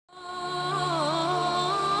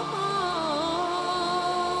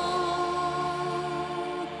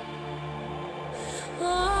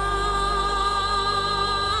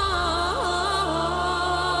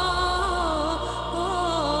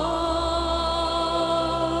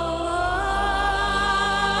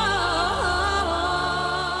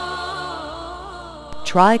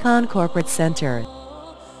Tricon Corporate Center,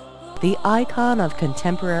 the icon of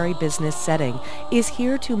contemporary business setting, is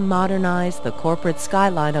here to modernize the corporate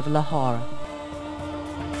skyline of Lahore.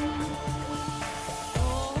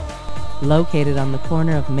 Located on the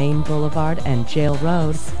corner of Main Boulevard and Jail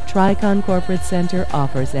Road, Tricon Corporate Center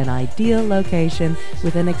offers an ideal location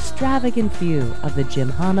with an extravagant view of the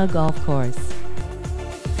Gymkhana Golf Course.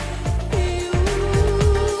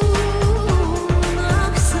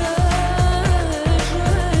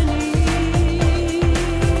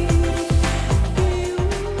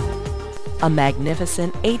 A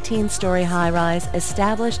magnificent 18-story high-rise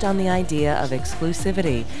established on the idea of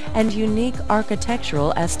exclusivity and unique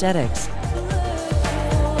architectural aesthetics.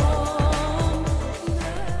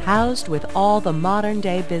 Housed with all the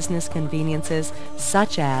modern-day business conveniences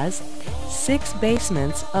such as 6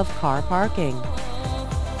 basements of car parking,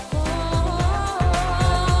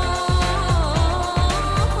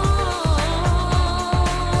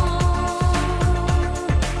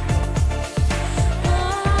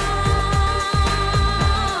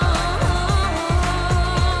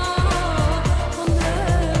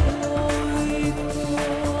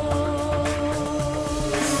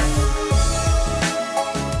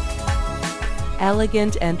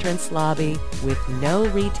 elegant entrance lobby with no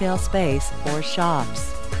retail space or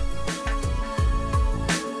shops.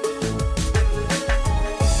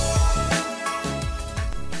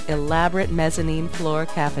 Elaborate mezzanine floor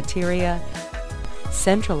cafeteria,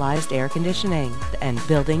 centralized air conditioning and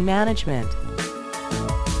building management.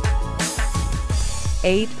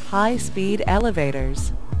 8 high-speed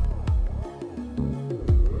elevators.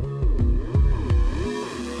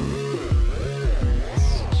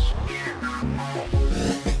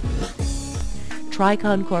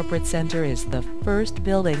 Tricon Corporate Center is the first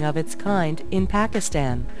building of its kind in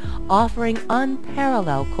Pakistan, offering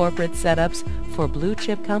unparalleled corporate setups for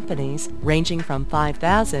blue-chip companies ranging from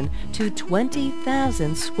 5,000 to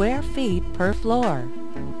 20,000 square feet per floor.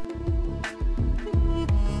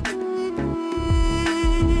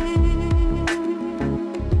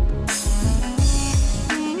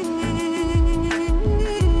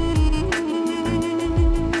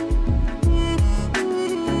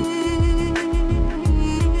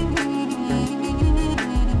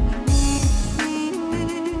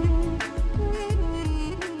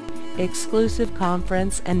 Exclusive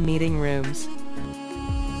conference and meeting rooms.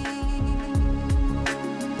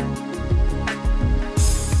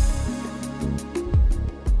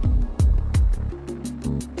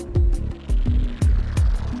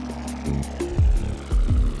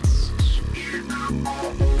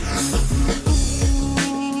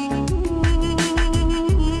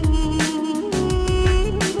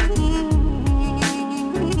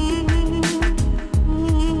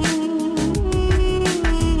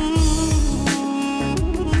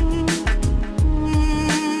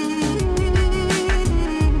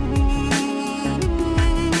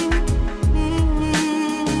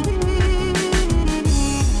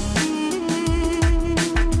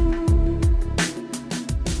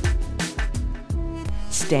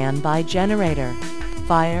 Standby generator,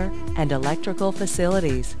 fire and electrical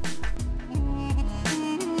facilities.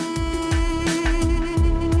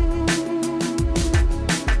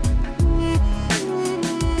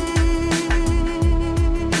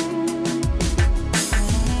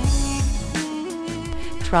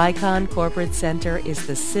 Tricon Corporate Center is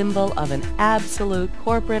the symbol of an absolute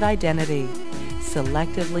corporate identity,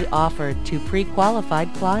 selectively offered to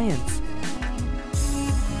pre-qualified clients.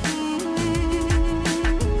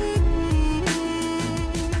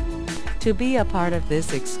 To be a part of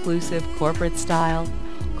this exclusive corporate style,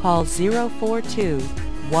 call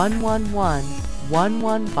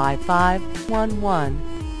 042-111-115511.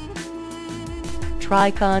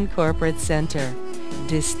 Tricon Corporate Center,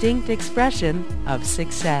 distinct expression of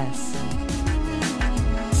success.